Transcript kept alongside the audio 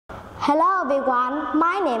Hello everyone,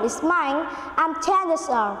 my name is Minh. I'm 10 years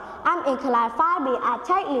old. I'm in class 5B at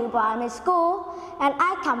Thạch Lưu Primary School and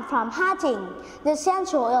I come from Hà Tĩnh, the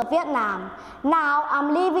central of Vietnam. Now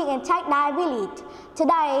I'm living in Thạch Đài village.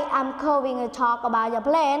 Today I'm going to talk about the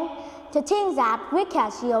plane, the things that we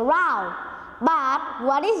can see around. But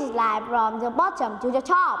what is it like from the bottom to the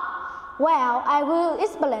top? Well, I will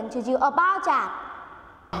explain to you about that.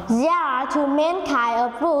 There are two main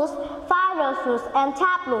kinds of rules, fibrous rules and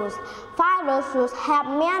tap rules. Fibrous rules have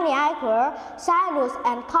many anchors, side rules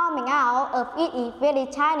and coming out of it is very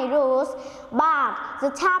tiny rules. But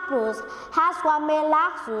the tap rules has one main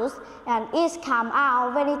large rules and it come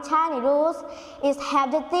out very tiny rules. It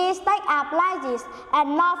have the teeth stack up like this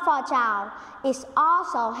and not fall down. It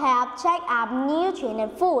also have check up nutrient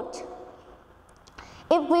and food.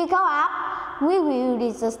 If we go up, we will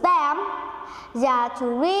reach the stem. There are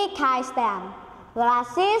three kinds of stem: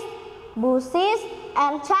 grasses, bushes,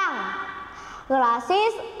 and trunk.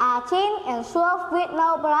 Grasses are thin and short with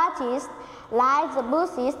no branches, like the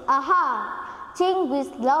bushes are hard, thin with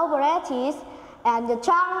low branches, and the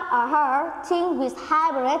trunk are hard, thin with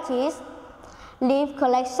high branches. Leaves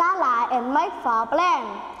collect sunlight and make for plant.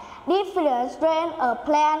 Different strains of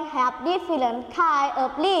plants have different kinds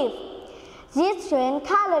of leaves. These strains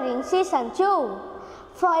coloring season too.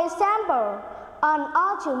 For example, an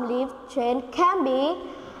autumn leaf strain can be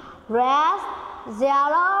red,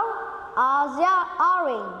 yellow, or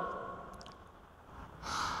orange.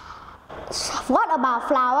 What about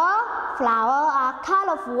flowers? Flowers are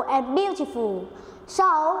colorful and beautiful,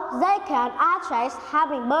 so they can attract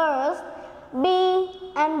hummingbirds, bees,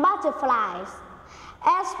 and butterflies,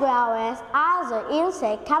 as well as other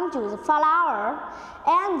insects come to the flower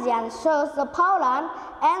and then soak the pollen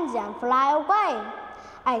and then fly away.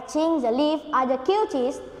 I think the leaves are the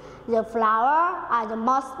cutest. The flowers are the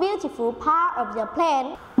most beautiful part of the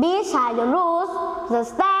plant. Besides the roots, the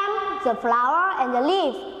stem, the flower, and the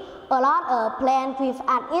leaf, along a plant with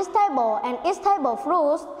unstable and stable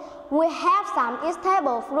fruits, we have some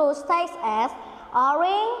stable fruits such as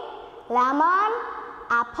orange, lemon,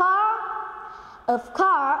 apple. Of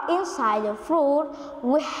course, inside the fruit,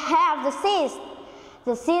 we have the seeds.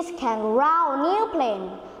 The seeds can grow new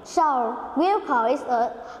plant, so we'll call it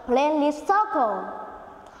a plant leaf circle.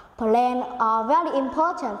 Plants are very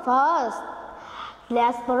important for us.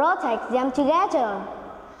 Let's protect them together.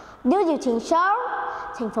 Do you think so?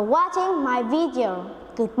 Thanks for watching my video.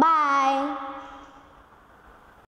 Goodbye.